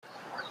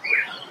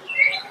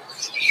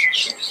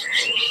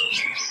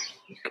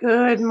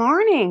Good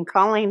morning.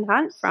 Colleen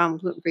Hunt from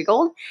Gluten Free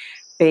Gold,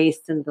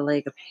 based in the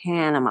Lake of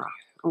Panama.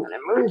 I'm going to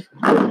move.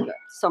 Got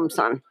some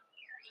sun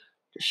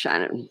just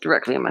shining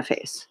directly in my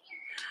face.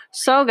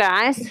 So,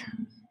 guys,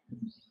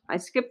 I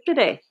skipped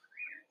today.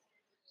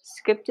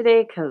 Skipped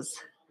today because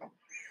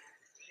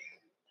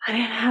I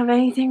didn't have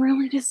anything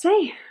really to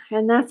say,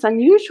 and that's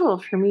unusual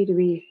for me to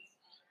be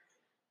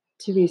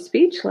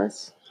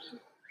speechless.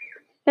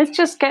 It's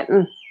just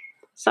getting.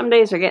 Some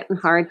days are getting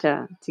hard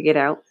to get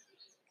out.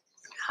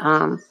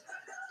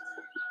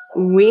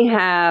 We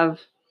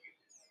have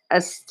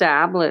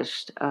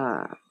established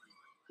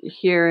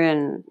here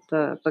in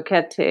the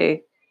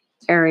Boquete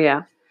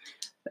area,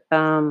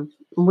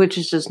 which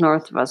is just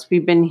north of us.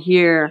 We've been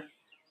here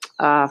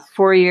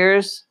 4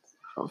 years,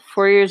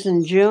 4 years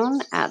in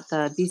June at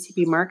the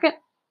BCP market.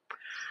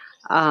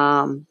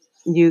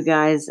 You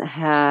guys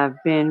have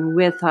been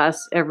with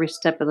us every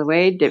step of the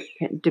way,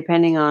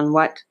 depending on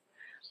what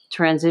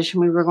transition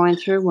we were going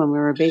through, when we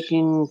were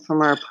baking from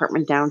our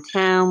apartment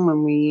downtown,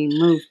 when we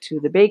moved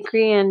to the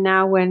bakery, and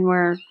now when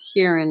we're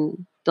here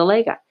in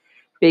Delega,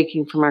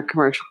 baking from our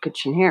commercial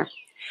kitchen here.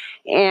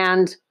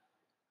 And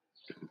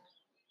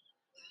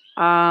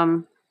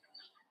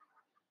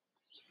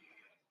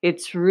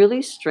it's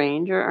really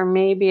strange, or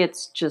maybe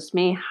it's just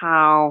me,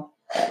 how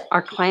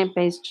our client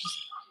base just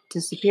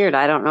disappeared.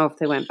 I don't know if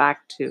they went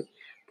back to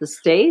the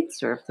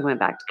States, or if they went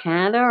back to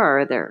Canada,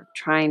 or they're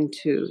trying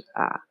to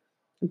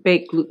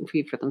bake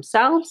gluten-free for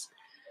themselves.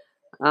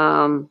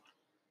 But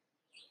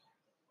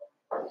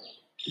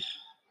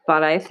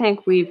I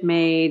think we've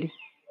made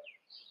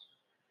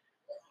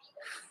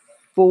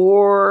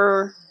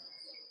 4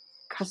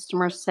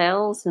 customer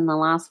sales in the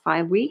last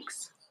 5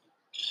 weeks.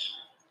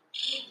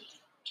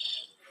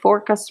 4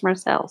 customer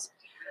sales.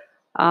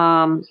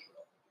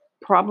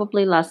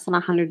 Probably less than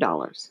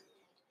 $100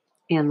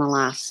 in the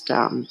last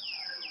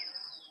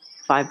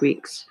 5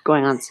 weeks,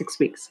 going on 6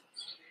 weeks.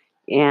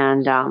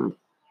 And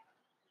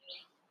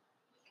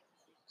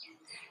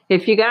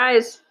if you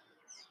guys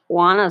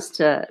want us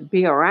to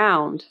be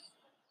around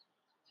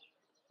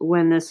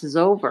when this is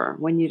over,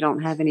 when you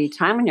don't have any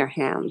time on your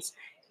hands,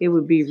 it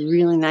would be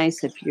really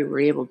nice if you were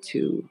able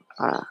to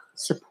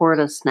support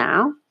us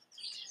now.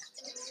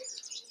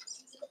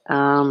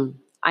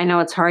 I know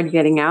it's hard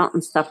getting out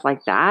and stuff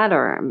like that,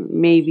 or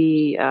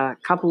maybe a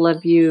couple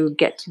of you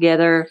get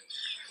together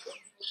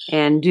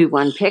and do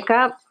one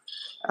pickup.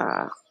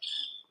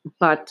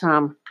 But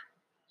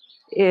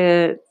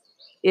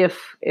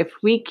if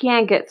we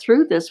can't get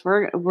through this,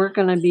 we're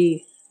going to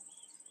be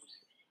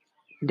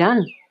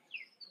done.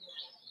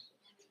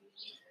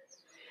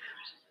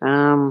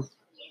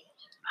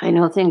 I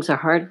know things are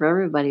hard for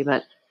everybody,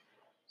 but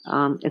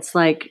it's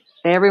like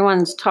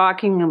everyone's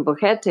talking in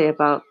Boquete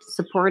about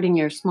supporting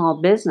your small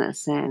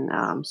business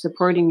and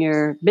supporting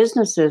your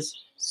businesses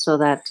so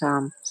that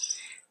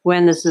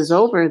when this is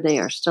over, they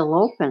are still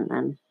open.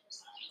 And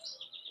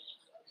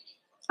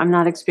I'm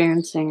not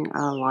experiencing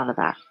a lot of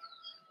that.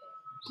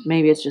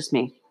 Maybe it's just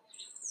me.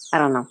 I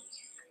don't know.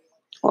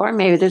 Or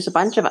maybe there's a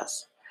bunch of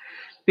us.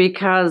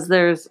 Because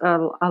there's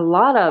a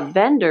lot of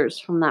vendors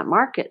from that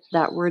market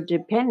that were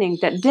depending,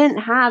 that didn't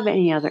have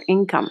any other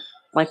income,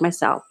 like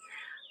myself,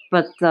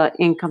 but the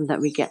income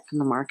that we get from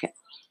the market.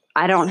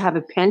 I don't have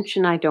a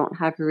pension. I don't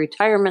have a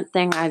retirement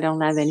thing. I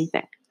don't have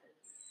anything.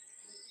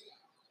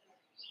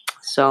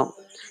 So,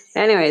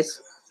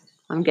 anyways,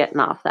 I'm getting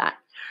off that.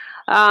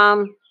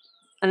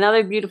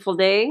 Another beautiful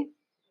day.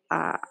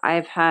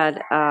 I've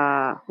had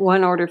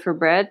 1 order for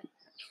bread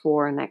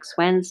for next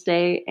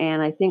Wednesday,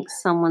 and I think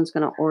someone's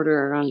going to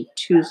order on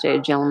Tuesday.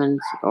 A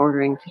gentleman's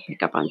ordering to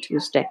pick up on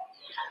Tuesday.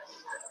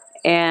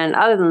 And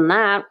other than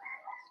that,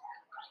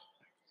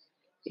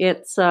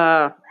 it's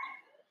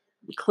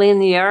clean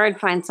the yard,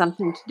 find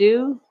something to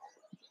do,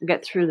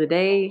 get through the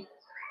day,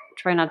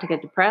 try not to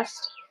get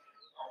depressed,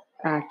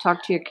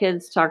 talk to your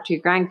kids, talk to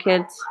your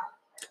grandkids,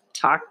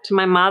 talk to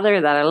my mother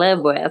that I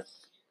live with,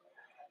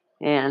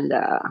 and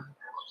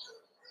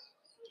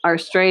our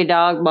stray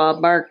dog,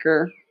 Bob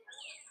Barker,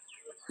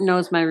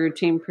 knows my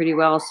routine pretty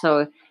well,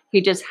 so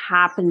he just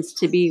happens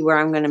to be where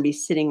I'm going to be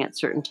sitting at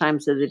certain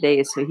times of the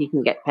day so he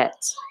can get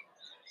pets.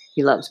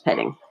 He loves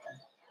petting.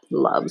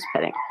 Loves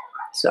petting.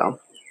 So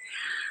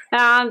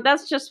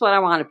that's just what I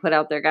want to put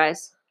out there,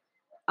 guys.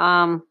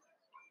 And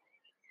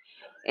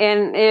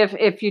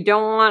if you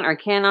don't want or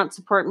cannot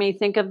support me,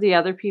 think of the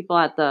other people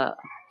at the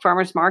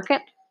farmers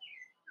market.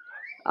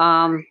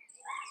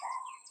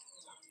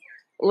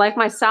 Like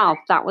myself,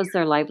 that was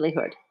their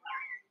livelihood.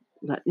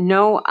 But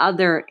no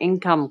other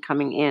income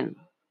coming in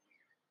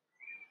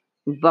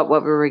but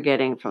what we were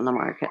getting from the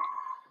market.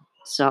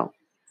 So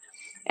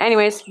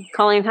anyways,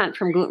 Colleen Hunt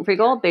from Gluten Free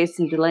Gold, based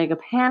in Delega,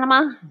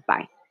 Panama.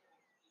 Bye.